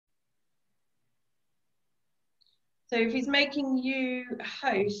So if he's making you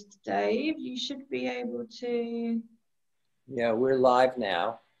host, Dave, you should be able to. Yeah, we're live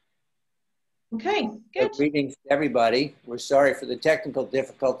now. Okay, So good. greetings to everybody. We're sorry for the technical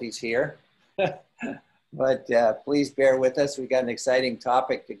difficulties here, but please bear with us. We got an exciting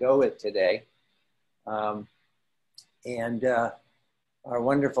topic to go with today. Our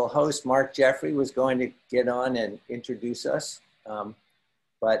wonderful host, Mark Jeffrey, was going to get on and introduce us.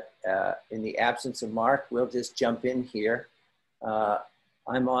 But in the absence of Mark, we'll just jump in here.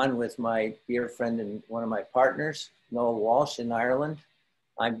 I'm on with my dear friend and one of my partners, Noel Walsh in Ireland.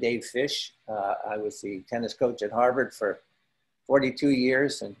 I'm Dave Fish. I was the tennis coach at Harvard for 42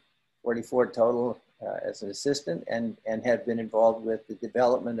 years and 44 total as an assistant, and have been involved with the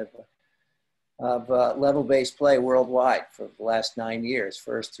development of level-based play worldwide for the last 9 years,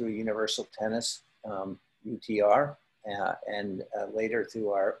 first through Universal Tennis, UTR, and later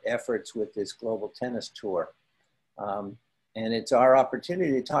through our efforts with this global tennis tour. And it's our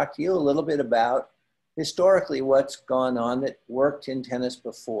opportunity to talk to you a little bit about historically what's gone on that worked in tennis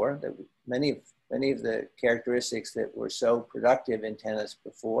before, that many of the characteristics that were so productive in tennis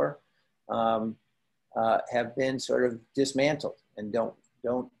before have been sort of dismantled and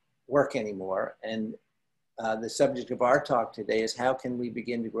don't work anymore. And the subject of our talk today is how can we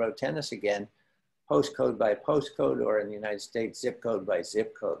begin to grow tennis again, postcode by postcode, or in the United States, zip code by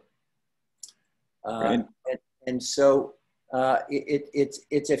zip code. Right. And so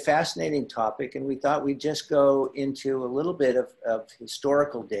it's a fascinating topic, and we thought we'd just go into a little bit of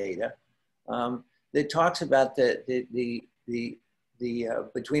historical data that talks about the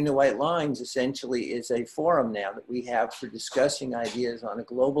Between the White Lines essentially is a forum now that we have for discussing ideas on a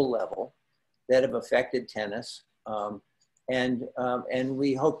global level that have affected tennis. And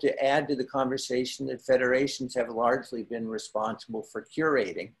we hope to add to the conversation that federations have largely been responsible for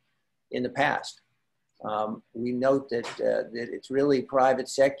curating in the past. We note that it's really private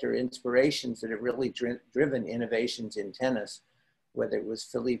sector inspirations that have really driven innovations in tennis, whether it was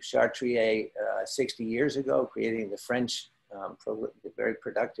Philippe Chartrier 60 years ago, creating the French, the very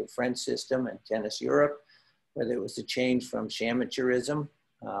productive French system and Tennis Europe, whether it was the change from amateurism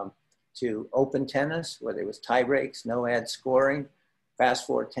to open tennis, whether it was tie breaks, no ad scoring, fast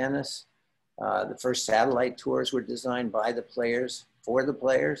forward tennis. The first satellite tours were designed by the players for the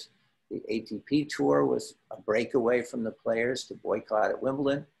players. The ATP tour was a breakaway from the players to boycott at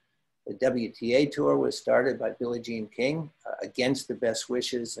Wimbledon. The WTA tour was started by Billie Jean King against the best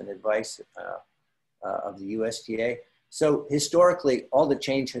wishes and advice of the USTA. So historically, all the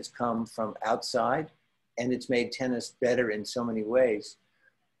change has come from outside, and it's made tennis better in so many ways.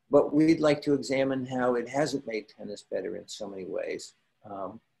 But we'd like to examine how it hasn't made tennis better in so many ways.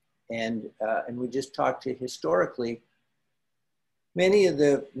 And we just talked to historically, many of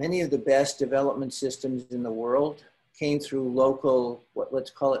the best development systems in the world came through local, let's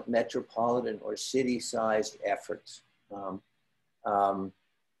call it metropolitan or city-sized efforts.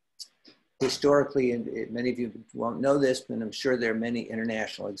 Historically, and many of you won't know this, but I'm sure there are many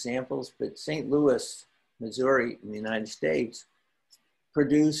international examples, but St. Louis, Missouri in the United States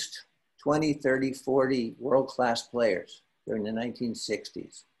produced 20, 30, 40 world-class players during the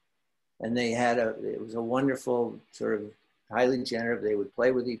 1960s. And they had it was a wonderful sort of highly generative, they would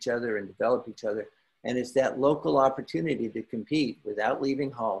play with each other and develop each other. And it's that local opportunity to compete without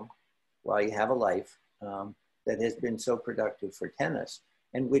leaving home while you have a life that has been so productive for tennis,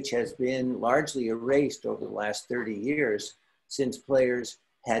 and which has been largely erased over the last 30 years since players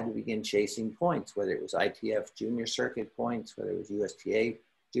had to begin chasing points, whether it was ITF junior circuit points, whether it was USTA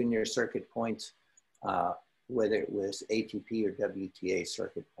junior circuit points, whether it was ATP or WTA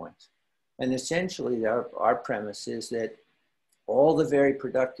circuit points. And essentially our premise is that all the very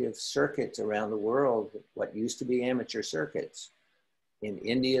productive circuits around the world, what used to be amateur circuits. In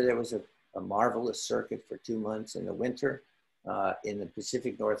India, there was a marvelous circuit for 2 months in the winter. In the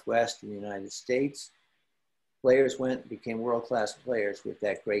Pacific Northwest in the United States, players became world-class players with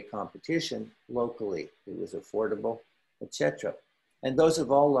that great competition locally. It was affordable, etc. And those have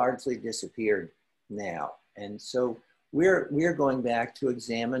all largely disappeared now. And so we're going back to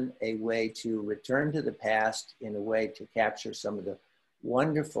examine a way to return to the past in a way to capture some of the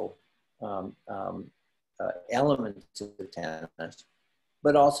wonderful elements of tennis,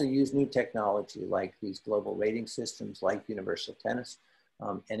 but also use new technology like these global rating systems like Universal Tennis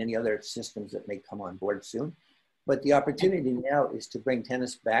and any other systems that may come on board soon. But the opportunity now is to bring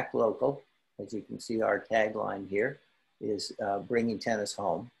tennis back local. As you can see, our tagline here is bringing tennis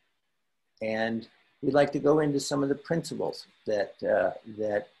home. And we'd like to go into some of the principles that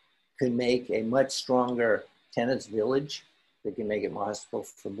can make a much stronger tennis village, that can make it possible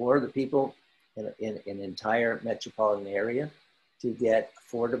for more of the people in an entire metropolitan area to get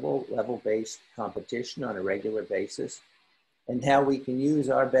affordable level-based competition on a regular basis, and how we can use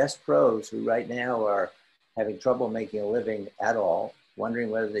our best pros who right now are having trouble making a living at all, wondering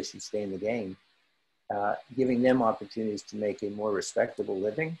whether they should stay in the game, giving them opportunities to make a more respectable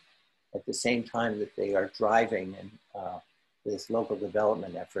living at the same time that they are driving and this local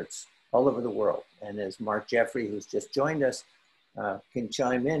development efforts all over the world. And as Mark Jeffrey, who's just joined us, can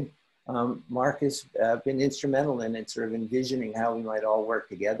chime in, Mark has been instrumental in sort of envisioning how we might all work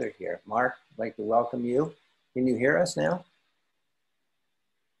together here. Mark, I'd like to welcome you. Can you hear us now?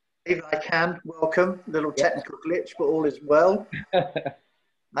 If I can, welcome. Little technical glitch, but all is well.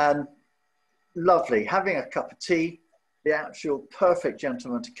 And lovely. Having a cup of tea, the actual perfect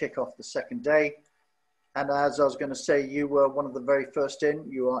gentleman to kick off the second day. And as I was going to say, you were one of the very first in.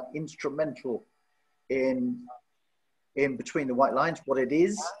 You are instrumental in Between the White Lines, what it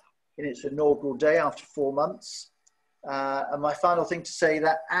is, in its inaugural day after 4 months. And my final thing to say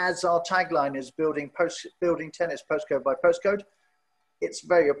that as our tagline is building tennis postcode by postcode, it's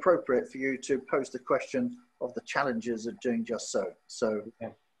very appropriate for you to pose the question of the challenges of doing just so. So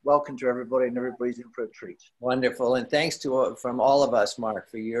welcome to everybody, and everybody's in for a treat. Wonderful, and thanks to from all of us, Mark,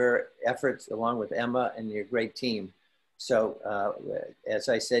 for your efforts along with Emma and your great team. So as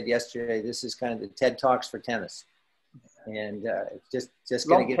I said yesterday, this is kind of the TED Talks for tennis. And it's just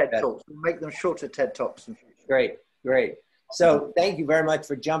going to get better. Talks. We'll make them shorter TED Talks. Great, great. So thank you very much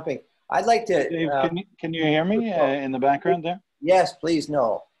for jumping. I'd like to... Dave, can you hear me in the background there? Yes, please,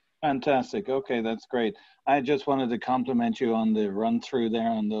 Noel. Fantastic. Okay, that's great. I just wanted to compliment you on the run through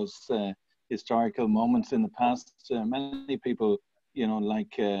there on those historical moments in the past. Many people, you know,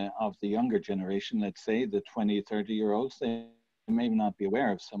 like of the younger generation, let's say the 20, 30-year-olds, they may not be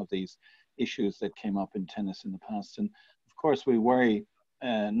aware of some of these issues that came up in tennis in the past. And of course, we worry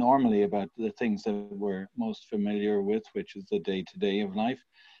normally about the things that we're most familiar with, which is the day-to-day of life.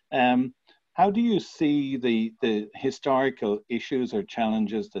 How do you see the historical issues or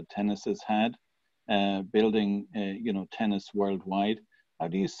challenges that tennis has had, building, you know, tennis worldwide? How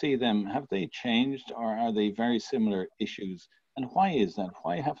do you see them? Have they changed, or are they very similar issues? And why is that?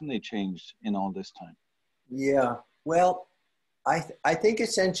 Why haven't they changed in all this time? Yeah, well, I think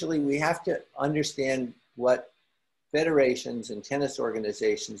essentially we have to understand what federations and tennis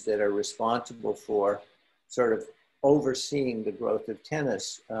organizations that are responsible for sort of overseeing the growth of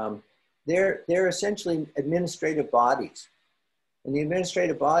tennis. They're essentially administrative bodies. And the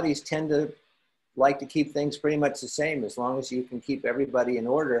administrative bodies tend to like to keep things pretty much the same. As long as you can keep everybody in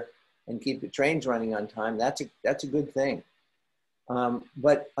order and keep the trains running on time, that's a good thing.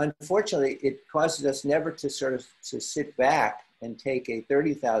 But unfortunately, it causes us never to sort of to sit back and take a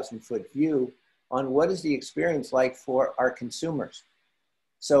 30,000-foot view on what is the experience like for our consumers.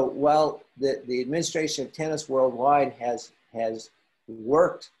 So while the administration of tennis worldwide has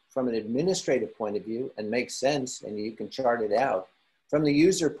worked from an administrative point of view and makes sense, and you can chart it out, from the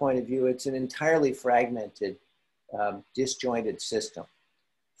user point of view, it's an entirely fragmented, disjointed system,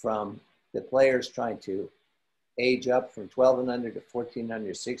 from the players trying to age up from 12 and under to 14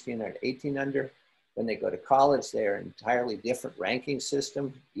 under, 16 under, 18 under. When they go to college, they're an entirely different ranking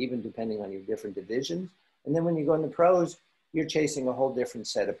system, even depending on your different divisions. And then when you go into pros, you're chasing a whole different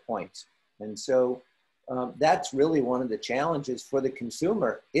set of points. And so that's really one of the challenges for the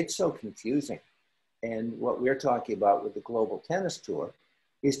consumer. It's so confusing. And what we're talking about with the Global Tennis Tour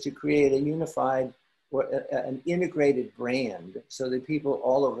is to create a unified or an integrated brand so that people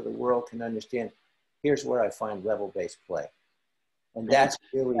all over the world can understand, here's where I find level-based play. And that's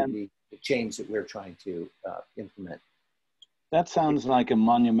really the change that we're trying to implement. That sounds like a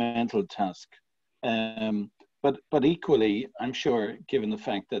monumental task. But equally, I'm sure, given the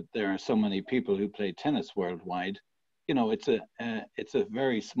fact that there are so many people who play tennis worldwide, you know, it's a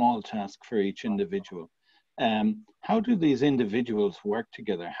very small task for each individual. How do these individuals work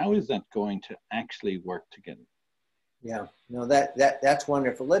together? How is that going to actually work together? Yeah, no, that's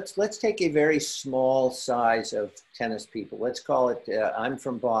wonderful. Let's take a very small size of tennis people. Let's call it, I'm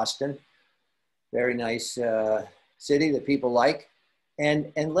from Boston, very nice city that people like.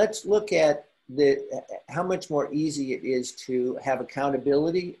 And let's look at how much more easy it is to have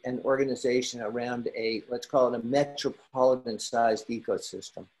accountability and organization around let's call it a metropolitan sized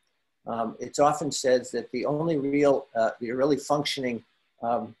ecosystem. It's often said that the only really functioning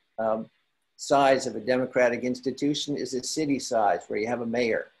size of a democratic institution is a city size where you have a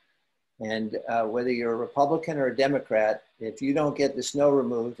mayor. And whether you're a Republican or a Democrat, if you don't get the snow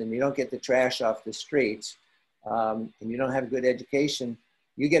removed and you don't get the trash off the streets and you don't have good education,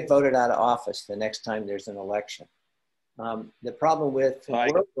 you get voted out of office the next time there's an election. The problem with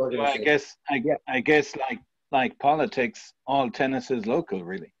world organizations. I guess like politics, all tennis is local,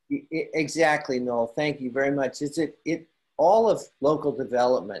 really. Exactly, Noel. Thank you very much. All of local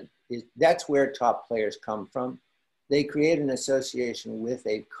development that's where top players come from. They create an association with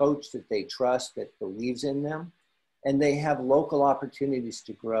a coach that they trust, that believes in them, and they have local opportunities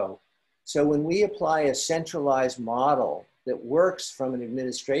to grow. So when we apply a centralized model that works from an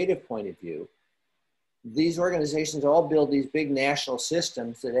administrative point of view, these organizations all build these big national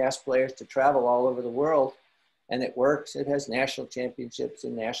systems that ask players to travel all over the world, and it works. It has national championships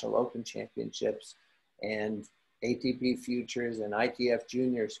and national open championships and ATP futures and ITF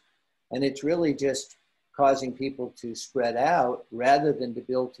juniors. And it's really just causing people to spread out rather than to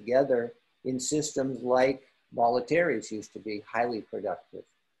build together in systems like Bollettieri's used to be highly productive.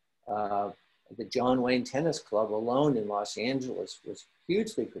 The John Wayne Tennis Club alone in Los Angeles was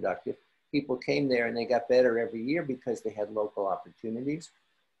hugely productive. People came there and they got better every year because they had local opportunities.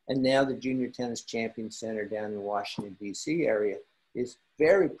 And now the Junior Tennis Champion Center down in the Washington, D.C. area is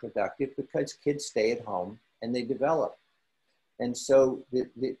very productive because kids stay at home and they develop. And so the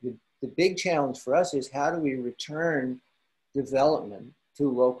big challenge for us is how do we return development to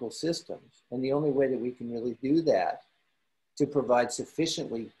local systems? And the only way that we can really do that to provide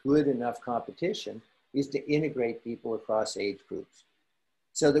sufficiently good enough competition is to integrate people across age groups.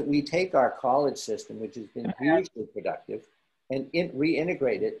 So that we take our college system, which has been hugely productive, and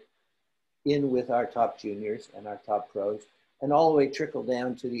reintegrate it in with our top juniors and our top pros, and all the way trickle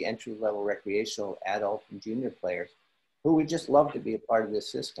down to the entry-level recreational adult and junior players who would just love to be a part of this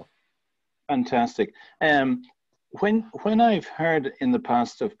system. Fantastic. When I've heard in the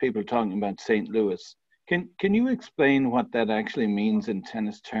past of people talking about St. Louis, can you explain what that actually means in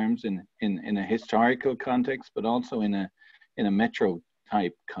tennis terms in a historical context, but also in a metro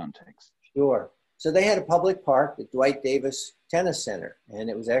type context? Sure. So they had a public park, the Dwight Davis Tennis Center, and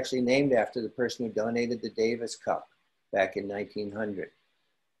it was actually named after the person who donated the Davis Cup back in 1900.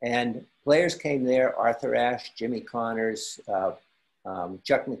 And players came there, Arthur Ashe, Jimmy Connors,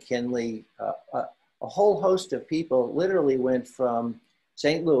 Chuck McKinley, a whole host of people literally went from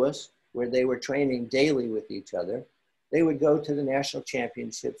St. Louis, where they were training daily with each other. They would go to the national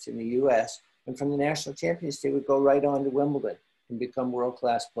championships in the US, and from the national championships, they would go right on to Wimbledon and become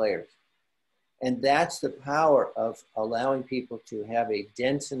world-class players. And that's the power of allowing people to have a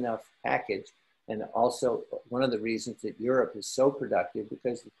dense enough package. And also one of the reasons that Europe is so productive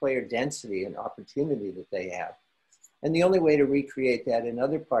because the player density and opportunity that they have. And the only way to recreate that in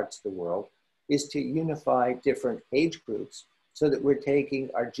other parts of the world is to unify different age groups so that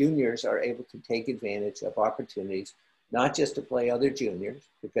our juniors are able to take advantage of opportunities, not just to play other juniors,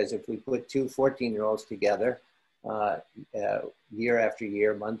 because if we put two 14-year-olds together year after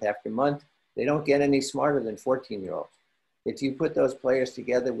year, month after month, they don't get any smarter than 14-year-olds. If you put those players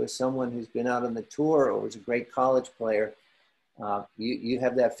together with someone who's been out on the tour or was a great college player, you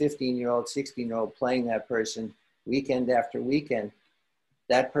have that 15-year-old, 16-year-old playing that person weekend after weekend,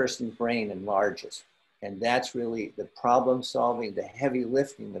 that person's brain enlarges. And that's really the problem solving, the heavy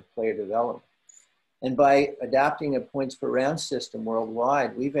lifting of player development. And by adopting a points per round system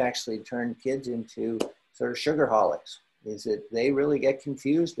worldwide, we've actually turned kids into sort of sugarholics. Is that they really get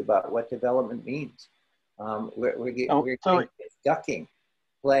confused about what development means. We're ducking,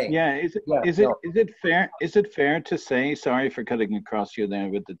 playing. Yeah, is it fair to say, sorry for cutting across you there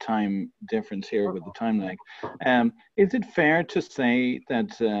with the time difference here with the time lag. Is it fair to say that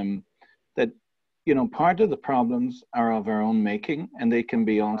part of the problems are of our own making and they can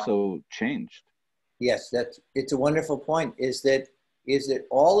be also changed? Yes, it's a wonderful point. Is that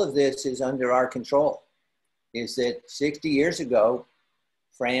all of this is under our control? Is that 60 years ago,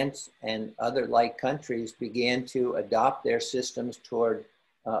 France and other like countries began to adopt their systems toward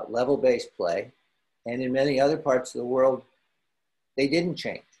level-based play. And in many other parts of the world, they didn't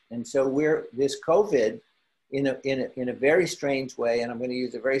change. And so this COVID, in a very strange way, and I'm going to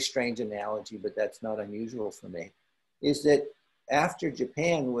use a very strange analogy, but that's not unusual for me, is that after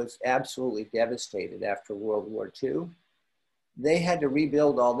Japan was absolutely devastated after World War II, they had to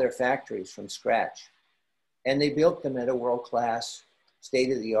rebuild all their factories from scratch. And they built them at a world-class,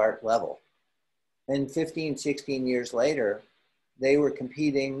 state-of-the-art level. And 15, 16 years later, they were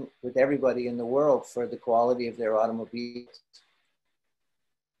competing with everybody in the world for the quality of their automobiles.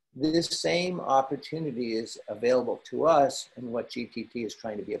 This same opportunity is available to us, and what GTT is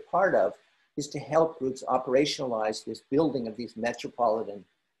trying to be a part of is to help groups operationalize this building of these metropolitan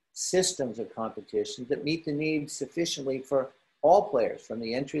systems of competition that meet the needs sufficiently for all players, from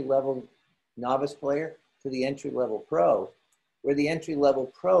the entry-level novice player to the entry-level pro, where the entry-level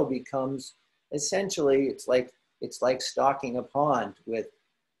pro becomes essentially, it's like it's like stocking a pond with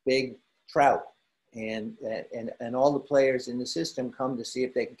big trout. And all the players in the system come to see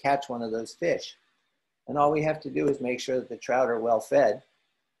if they can catch one of those fish. And all we have to do is make sure that the trout are well fed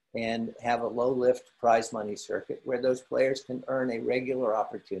and have a low lift prize money circuit where those players can earn a regular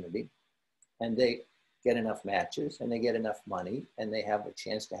opportunity, and they get enough matches and they get enough money and they have a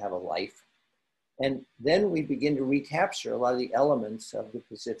chance to have a life. And then we begin to recapture a lot of the elements of the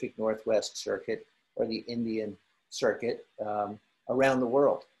Pacific Northwest circuit or the Indian circuit around the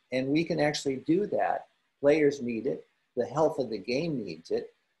world. And we can actually do that. Players need it. The health of the game needs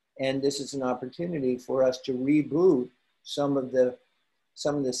it. And this is an opportunity for us to reboot some of the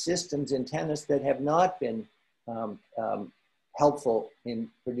systems in tennis that have not been helpful in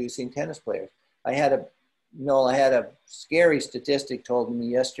producing tennis players. I had a scary statistic told me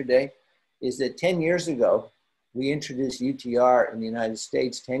yesterday, is that 10 years ago, we introduced UTR in the United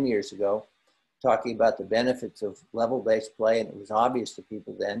States 10 years ago, talking about the benefits of level-based play, and it was obvious to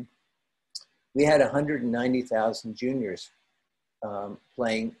people then. We had 190,000 juniors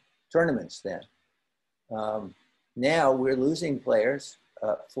playing tournaments then. Now we're losing players.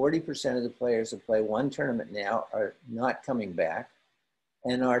 40% of the players that play one tournament now are not coming back.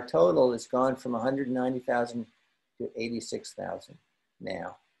 And our total has gone from 190,000 to 86,000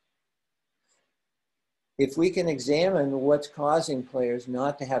 now. If we can examine what's causing players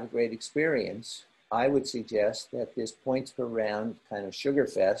not to have a great experience, I would suggest that this points per round kind of sugar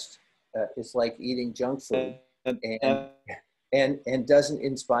fest is like eating junk food and doesn't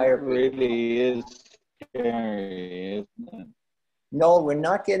inspire people. It really is scary, isn't it? Noel, we're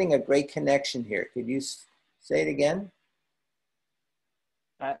not getting a great connection here. Could you say it again?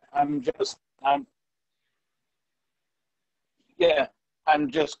 I'm just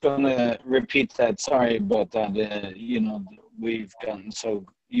going to repeat that. Sorry about that. You know, we've gotten so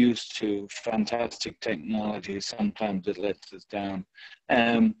used to fantastic technology. Sometimes it lets us down.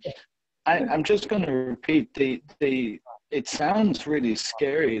 I'm just going to repeat it sounds really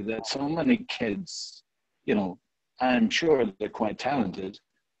scary that so many kids, you know, I'm sure they're quite talented,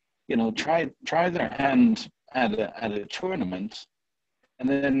 you know, try their hand at a tournament and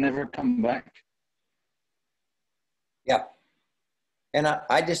then never come back. Yeah. And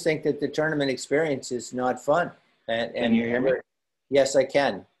I just think that the tournament experience is not fun. And can you hear me? Yes, I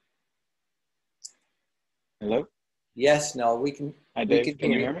can. Hello? Yes, no, we can. Hi, Dave.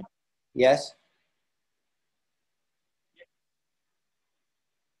 Can you hear me? Yes.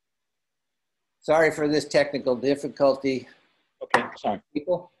 Sorry for this technical difficulty. Okay, sorry.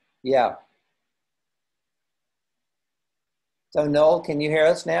 People? Yeah. So Noel, can you hear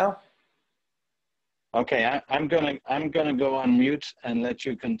us now? Okay, I'm gonna go on mute and let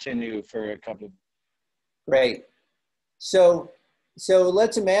you continue for a couple of. Great. So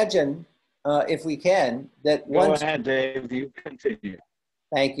let's imagine, if we can, that Go ahead, Dave. You continue.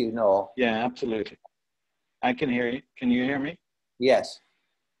 Thank you, Noel. Yeah, absolutely. I can hear you. Can you hear me? Yes.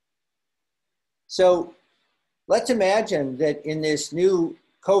 So let's imagine that in this new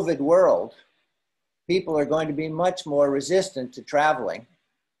COVID world, people are going to be much more resistant to traveling.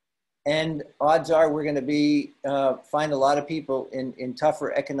 And odds are we're going to find a lot of people in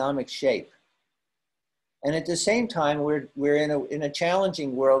tougher economic shape. And at the same time, we're in a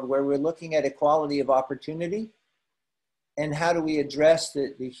challenging world where we're looking at equality of opportunity and how do we address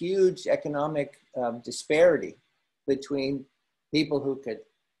the huge economic disparity between people who could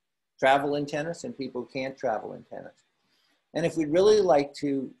travel in tennis and people who can't travel in tennis. And if we'd really like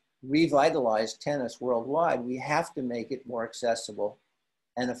to revitalize tennis worldwide, we have to make it more accessible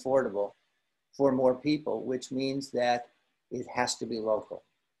and affordable for more people, which means that it has to be local.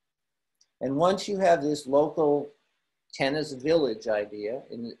 And once you have this local tennis village idea,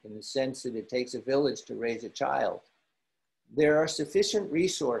 in the sense that it takes a village to raise a child, there are sufficient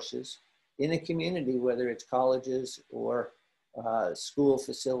resources in a community, whether it's colleges or school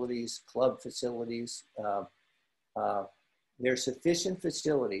facilities, club facilities. There are sufficient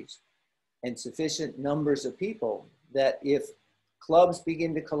facilities and sufficient numbers of people that if clubs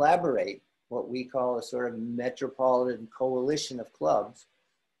begin to collaborate, what we call a sort of metropolitan coalition of clubs,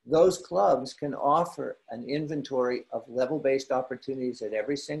 those clubs can offer an inventory of level-based opportunities at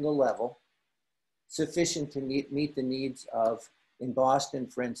every single level, sufficient to meet the needs of, in Boston,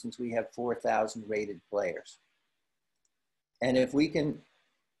 for instance, we have 4,000 rated players. And if we can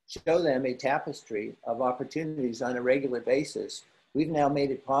show them a tapestry of opportunities on a regular basis, we've now made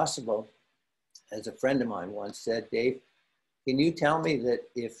it possible, as a friend of mine once said, Dave, can you tell me that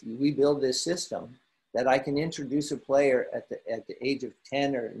if we build this system, that I can introduce a player at the age of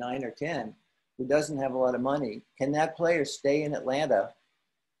 10 or 9 or 10 who doesn't have a lot of money, can that player stay in Atlanta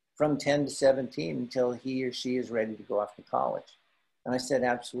from 10 to 17 until he or she is ready to go off to college. And I said,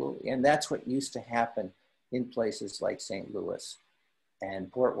 absolutely. And that's what used to happen in places like St. Louis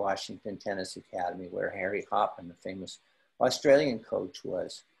and Port Washington Tennis Academy, where Harry Hopman, the famous Australian coach,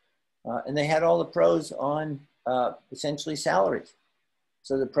 was. And they had all the pros on essentially salaries.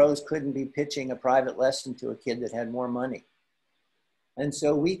 So the pros couldn't be pitching a private lesson to a kid that had more money. And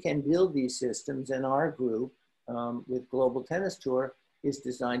so we can build these systems, and our group with Global Tennis Tour is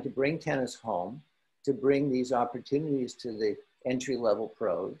designed to bring tennis home, to bring these opportunities to the entry-level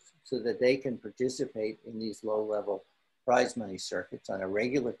pros so that they can participate in these low-level prize money circuits on a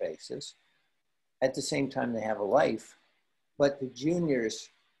regular basis. At the same time, they have a life, but the juniors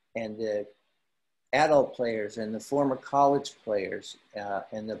and the adult players and the former college players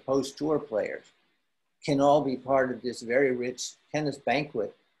and the post-tour players can all be part of this very rich tennis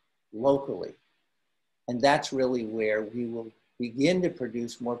banquet locally. And that's really where we will begin to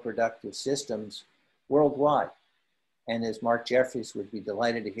produce more productive systems worldwide. And as Mark Jeffries would be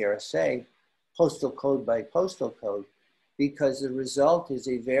delighted to hear us say, postal code by postal code, because the result is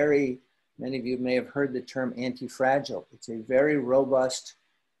a very, many of you may have heard the term anti-fragile. It's a very robust,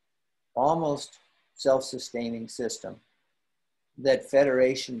 almost self-sustaining system that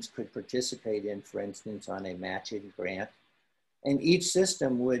federations could participate in, for instance, on a matching grant. And each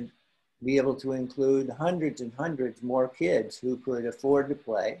system would be able to include hundreds and hundreds more kids who could afford to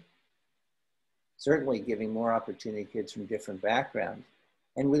play, certainly giving more opportunity to kids from different backgrounds,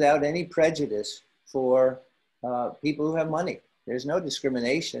 and without any prejudice for people who have money. There's no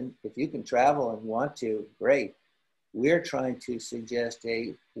discrimination. If you can travel and want to, great. We're trying to suggest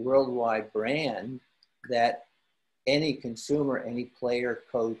a worldwide brand that any consumer, any player,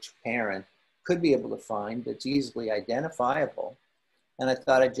 coach, parent could be able to find that's easily identifiable. And I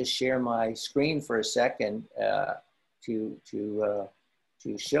thought I'd just share my screen for a second to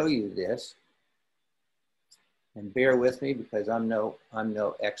show you this. And bear with me because I'm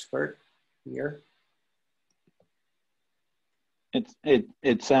no expert here.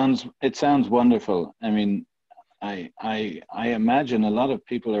 It sounds wonderful. I mean, I imagine a lot of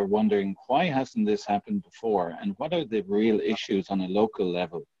people are wondering, why hasn't this happened before? And what are the real issues on a local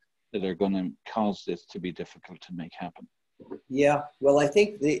level that are going to cause this to be difficult to make happen? Yeah, well, I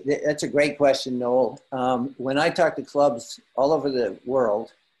think that's a great question, Noel. When I talk to clubs all over the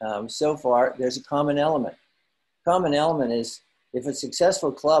world, so far, there's a common element. Common element is if a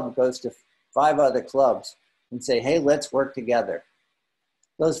successful club goes to 5 other clubs and say, hey, let's work together.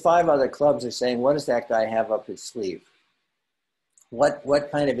 Those 5 other clubs are saying, what does that guy have up his sleeve?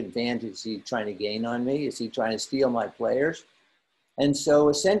 What kind of advantage is he trying to gain on me? Is he trying to steal my players? And so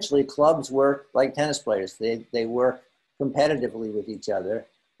essentially clubs work like tennis players. They work competitively with each other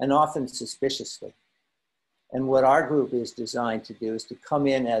and often suspiciously. And what our group is designed to do is to come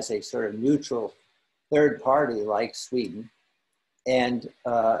in as a sort of neutral third party like Sweden and,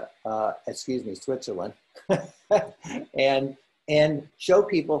 Switzerland, and show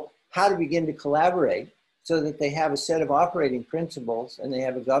people how to begin to collaborate so that they have a set of operating principles and they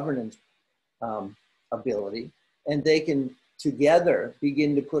have a governance ability, and they can together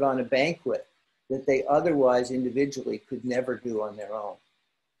begin to put on a banquet that they otherwise individually could never do on their own.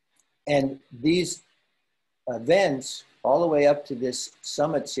 And these events, all the way up to this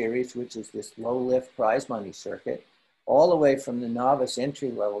summit series, which is this low lift prize money circuit, all the way from the novice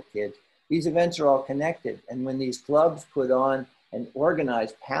entry level kids, these events are all connected. And when these clubs put on an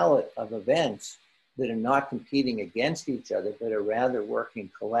organized palette of events that are not competing against each other, but are rather working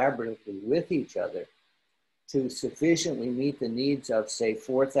collaboratively with each other to sufficiently meet the needs of, say,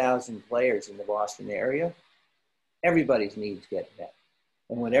 4,000 players in the Boston area, everybody's needs get met.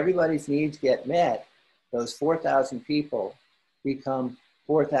 And when everybody's needs get met, those 4,000 people become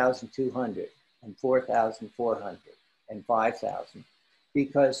 4,200 and 4,400 and 5,000,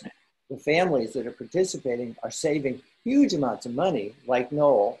 because the families that are participating are saving huge amounts of money, like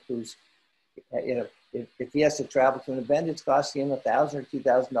Noel, who's, if he has to travel to an event, it's costing him $1,000 or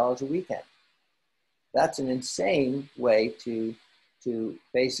 $2,000 a weekend. That's an insane way to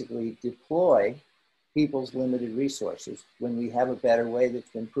basically deploy people's limited resources when we have a better way that's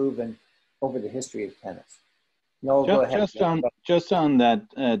been proven over the history of tennis. Noel, go ahead. Just on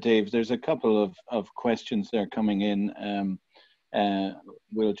that, Dave, there's a couple of questions there coming in.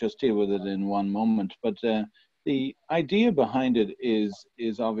 We'll just deal with it in one moment. But the idea behind it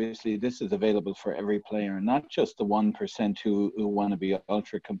is obviously this is available for every player, not just the 1% who want to be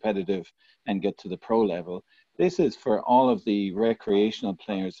ultra competitive and get to the pro level. This is for all of the recreational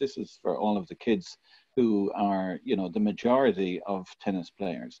players. This is for all of the kids who are, the majority of tennis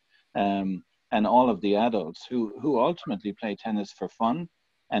players, and all of the adults who ultimately play tennis for fun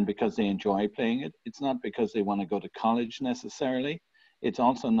and because they enjoy playing it. It's not because they want to go to college necessarily. It's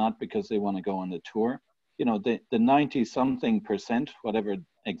also not because they want to go on the tour. You know, the 90-something%, whatever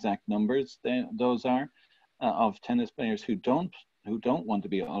exact numbers those are, of tennis players who don't want to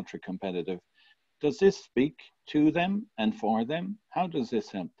be ultra competitive. Does this speak to them and for them? How does this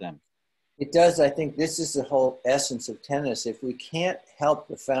help them? It does. I think this is the whole essence of tennis. If we can't help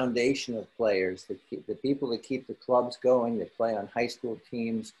the foundation of players, the people that keep the clubs going, that play on high school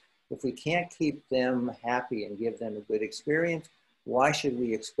teams, if we can't keep them happy and give them a good experience, why should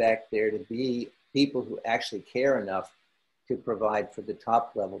we expect there to be people who actually care enough to provide for the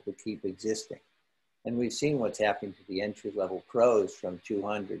top level to keep existing? And we've seen what's happening to the entry-level pros from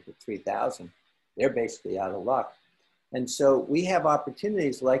 200 to 3,000. They're basically out of luck. And so we have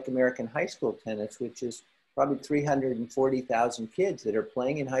opportunities like American high school tennis, which is probably 340,000 kids that are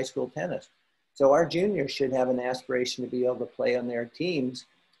playing in high school tennis. So our juniors should have an aspiration to be able to play on their teams,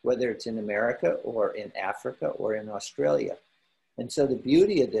 whether it's in America or in Africa or in Australia. And so the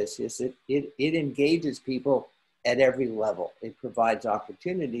beauty of this is that it engages people at every level. It provides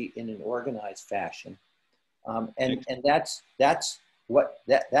opportunity in an organized fashion. And that's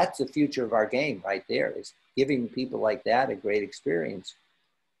the future of our game right there, is giving people like that a great experience.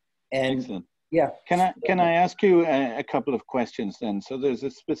 And excellent. Yeah. Can I ask you a couple of questions then? So there's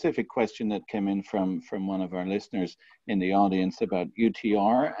a specific question that came in from one of our listeners in the audience about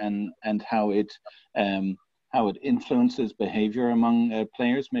UTR and how it influences behavior among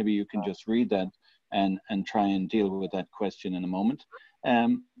players. Maybe you can just read that and try and deal with that question in a moment.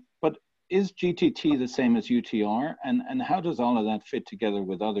 But is GTT the same as UTR? And how does all of that fit together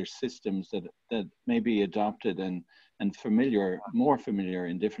with other systems that may be adopted and more familiar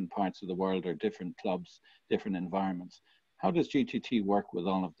in different parts of the world, or different clubs, different environments? How does GTT work with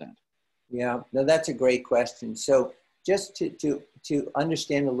all of that? Yeah, no, that's a great question. So just to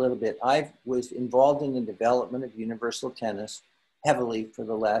understand a little bit, I was involved in the development of universal tennis heavily for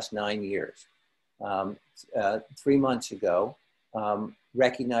the last 9 years. 3 months ago,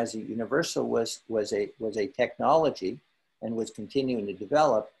 recognized that universal was a technology and was continuing to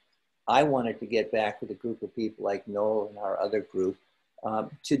develop. I wanted to get back with a group of people like Noel and our other group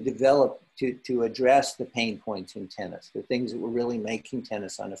to develop, to address the pain points in tennis, the things that were really making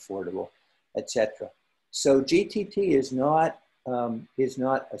tennis unaffordable, etc. So GTT is not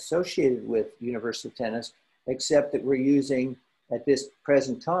associated with universal tennis, except that we're using, at this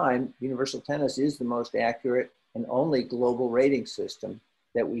present time, universal tennis is the most accurate and only global rating system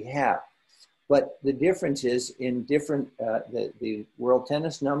that we have. But the difference is in different, the World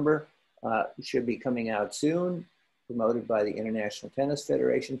Tennis Number should be coming out soon, promoted by the International Tennis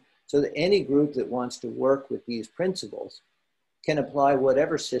Federation, so that any group that wants to work with these principles can apply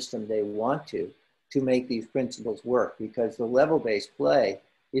whatever system they want to make these principles work, because the level-based play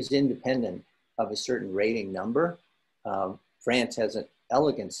is independent of a certain rating number. France has an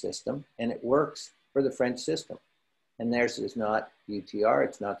elegant system, and it works for the French system. And theirs is not UTR,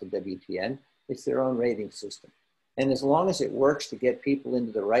 it's not the WTN, it's their own rating system. And as long as it works to get people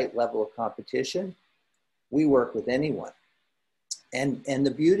into the right level of competition, we work with anyone. And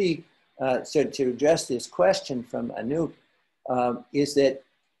the beauty, so to address this question from Anoop, is that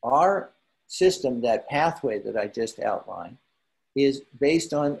our system, that pathway that I just outlined, is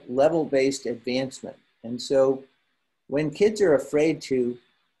based on level-based advancement. And so when kids are afraid to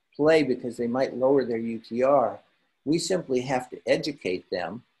play because they might lower their UTR, we simply have to educate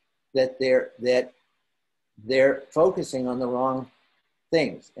them that they're focusing on the wrong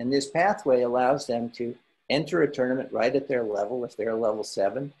things. And this pathway allows them to enter a tournament right at their level. If they're level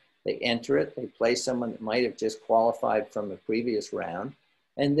 7, they enter it, they play someone that might have just qualified from a previous round,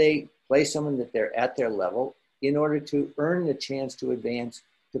 and they play someone that they're at their level in order to earn the chance to advance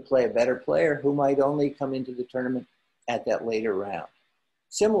to play a better player who might only come into the tournament at that later round.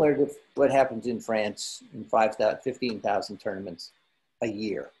 Similar to what happens in France in 15,000 tournaments a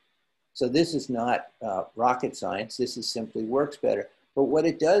year. So this is not rocket science. This is simply works better. But what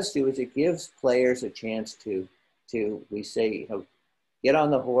it does do is it gives players a chance to we say, get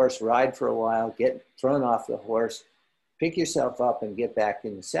on the horse, ride for a while, get thrown off the horse, pick yourself up and get back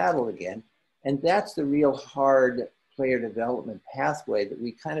in the saddle again. And that's the real hard player development pathway that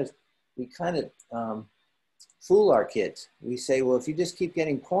we kind of fool our kids. We say, well, if you just keep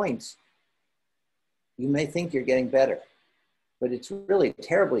getting points, you may think you're getting better. But it's really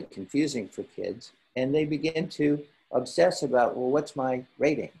terribly confusing for kids. And they begin to obsess about, well, what's my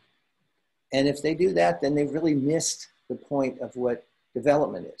rating? And if they do that, then they've really missed the point of what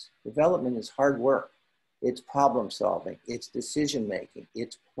development is. Development is hard work. It's problem solving. It's decision making.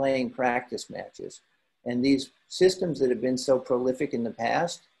 It's playing practice matches. And these systems that have been so prolific in the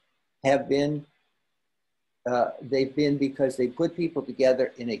past have been, they've been because they put people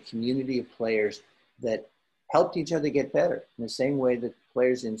together in a community of players that helped each other get better. In the same way that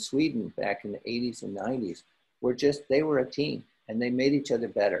players in Sweden back in the 80s and 90s were just, they were a team and they made each other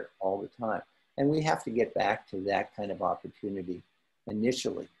better all the time. And we have to get back to that kind of opportunity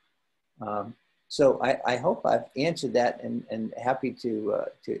initially. So I hope I've answered that, and happy to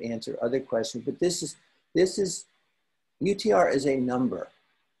answer other questions. But this is UTR is a number,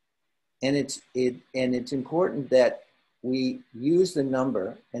 and it's important that we use the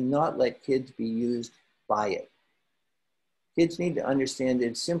number and not let kids be used by it. Kids need to understand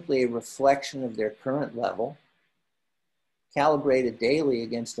it's simply a reflection of their current level, calibrated daily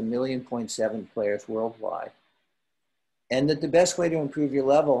against 1.7 million players worldwide. And that the best way to improve your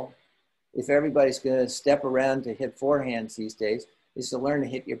level, if everybody's going to step around to hit forehands these days, is to learn to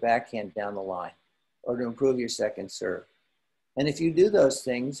hit your backhand down the line or to improve your second serve. And if you do those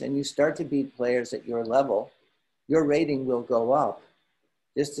things and you start to beat players at your level, your rating will go up.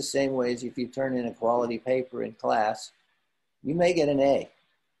 Just the same way as if you turn in a quality paper in class, you may get an A.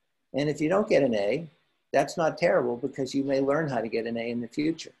 And if you don't get an A, that's not terrible, because you may learn how to get an A in the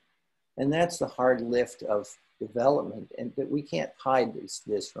future. And that's the hard lift of development, and that we can't hide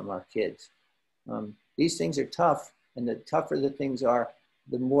this from our kids. These things are tough, and the tougher the things are,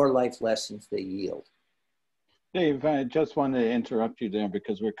 the more life lessons they yield. Dave, I just want to interrupt you there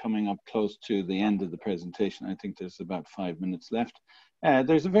because we're coming up close to the end of the presentation. I think there's about 5 minutes left.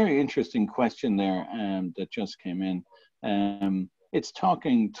 There's a very interesting question there that just came in. It's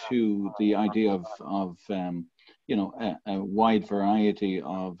talking to the idea of you know, a wide variety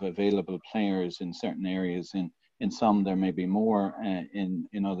of available players in certain areas. In some there may be more,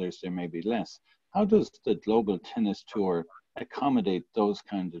 in others there may be less. How does the Global Tennis Tour accommodate those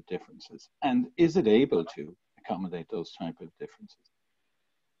kinds of differences? And is it able to accommodate those type of differences?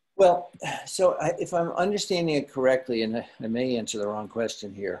 Well, so if I'm understanding it correctly, and I may answer the wrong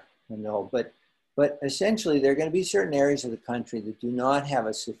question here, I know, but essentially there are going to be certain areas of the country that do not have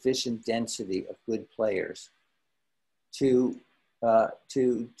a sufficient density of good players to cause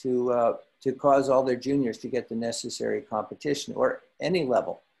all their juniors to get the necessary competition or any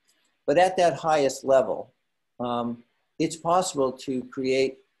level. But at that highest level, it's possible to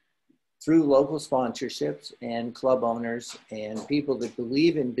create, through local sponsorships and club owners and people that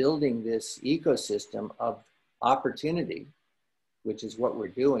believe in building this ecosystem of opportunity, which is what we're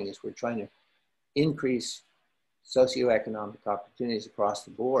doing, is we're trying to increase socioeconomic opportunities across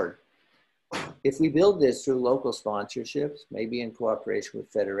the board. If we build this through local sponsorships, maybe in cooperation with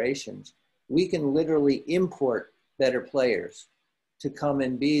federations, we can literally import better players to come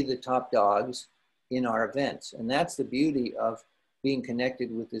and be the top dogs in our events. And that's the beauty of being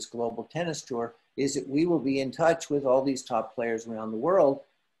connected with this Global Tennis Tour, is that we will be in touch with all these top players around the world,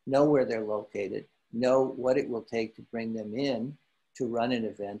 know where they're located, know what it will take to bring them in to run an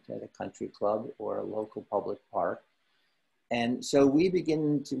event at a country club or a local public park. And so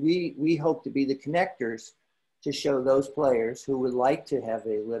we hope to be the connectors to show those players who would like to have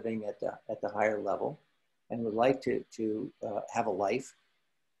a living at the higher level and would like to have a life.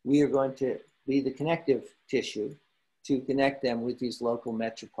 We are going to be the connective tissue to connect them with these local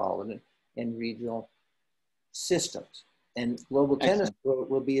metropolitan and regional systems. And Global Tennis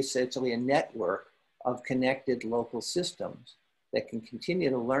will be essentially a network of connected local systems that can continue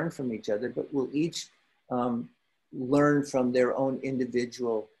to learn from each other, but will each learn from their own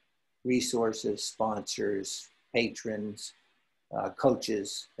individual resources, sponsors, patrons,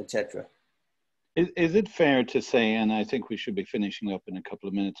 coaches, etc. Is it fair to say, and I think we should be finishing up in a couple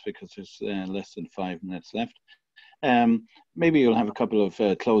of minutes because there's less than 5 minutes left. Maybe you'll have a couple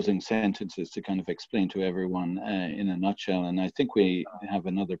of closing sentences to kind of explain to everyone in a nutshell. And I think we have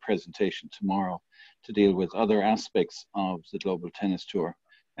another presentation tomorrow to deal with other aspects of the Global Tennis Tour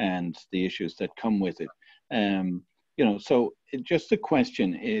and the issues that come with it. You know, so just the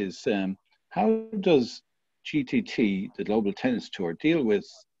question is, how does GTT, the Global Tennis Tour, deal with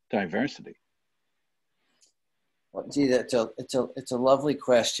diversity? Well, gee, it's a lovely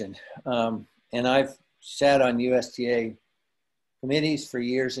question. And I've sat on USTA committees for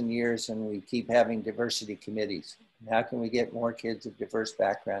years and years, and we keep having diversity committees. How can we get more kids of diverse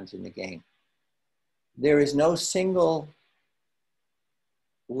backgrounds in the game? There is no single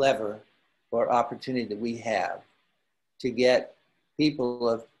lever or opportunity that we have to get people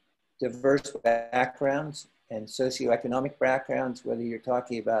of diverse backgrounds and socioeconomic backgrounds, whether you're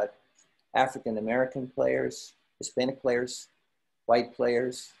talking about African-American players, Hispanic players, white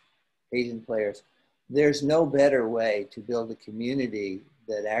players, Asian players. There's no better way to build a community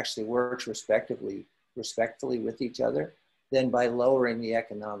that actually works respectively respectfully with each other than by lowering the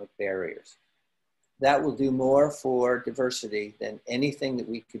economic barriers. That will do more for diversity than anything that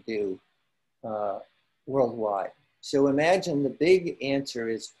we could do worldwide. So imagine the big answer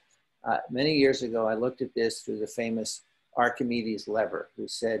is, many years ago, I looked at this through the famous Archimedes lever, who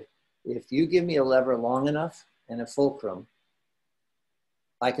said, if you give me a lever long enough and a fulcrum,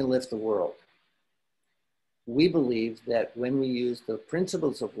 I can lift the world. We believe that when we use the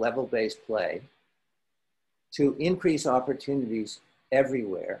principles of level-based play to increase opportunities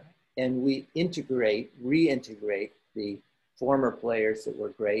everywhere, and we reintegrate the former players that were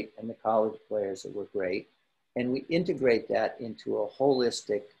great and the college players that were great, and we integrate that into a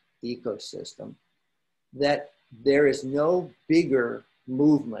holistic ecosystem, that there is no bigger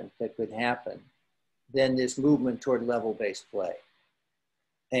movement that could happen than this movement toward level-based play.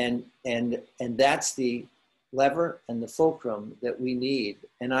 And that's the lever and the fulcrum that we need.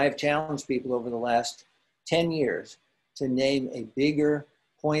 And I've challenged people over the last 10 years to name a bigger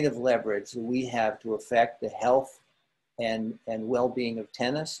point of leverage that we have to affect the health and well-being of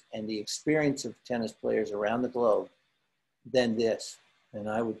tennis and the experience of tennis players around the globe than this. And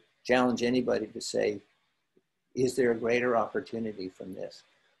I would challenge anybody to say, is there a greater opportunity from this?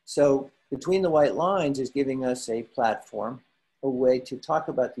 So Between the White Lines is giving us a platform, a way to talk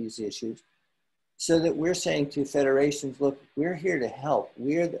about these issues, so that we're saying to federations, look, we're here to help.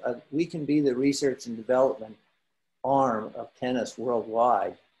 We can be the research and development arm of tennis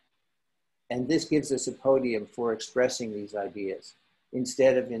worldwide. And this gives us a podium for expressing these ideas,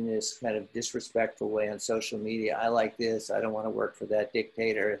 instead of in this kind of disrespectful way on social media. I like this, I don't want to work for that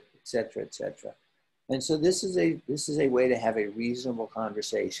dictator, et cetera, et cetera. And so this is a way to have a reasonable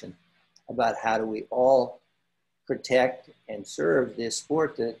conversation about how do we all protect and serve this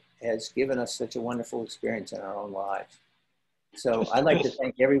sport that has given us such a wonderful experience in our own lives. So I'd like to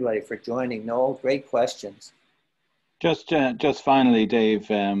thank everybody for joining. Noel, great questions. Just finally, Dave,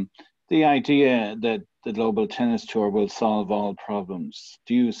 the idea that the Global Tennis Tour will solve all problems,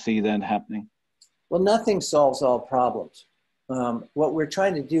 do you see that happening? Well, nothing solves all problems. What we're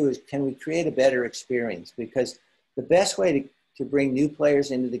trying to do is, can we create a better experience? Because the best way to bring new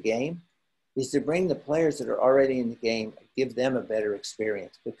players into the game is to bring the players that are already in the game, give them a better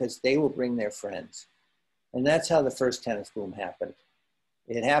experience, because they will bring their friends. And that's how the first tennis boom happened.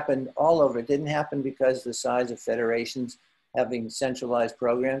 It happened all over. It didn't happen because the size of federations having centralized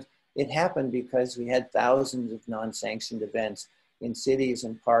programs. It happened because we had thousands of non-sanctioned events in cities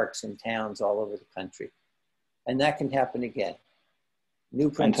and parks and towns all over the country. And that can happen again. New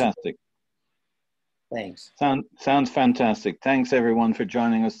principles. Fantastic. Thanks. Sounds fantastic. Thanks everyone for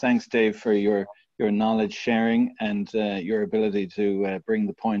joining us. Thanks, Dave, for your knowledge sharing and your ability to bring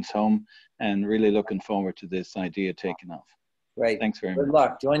the points home, and really looking forward to this idea taking off. Great. Thanks very much. Good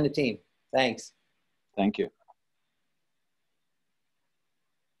luck. Join the team. Thanks. Thank you.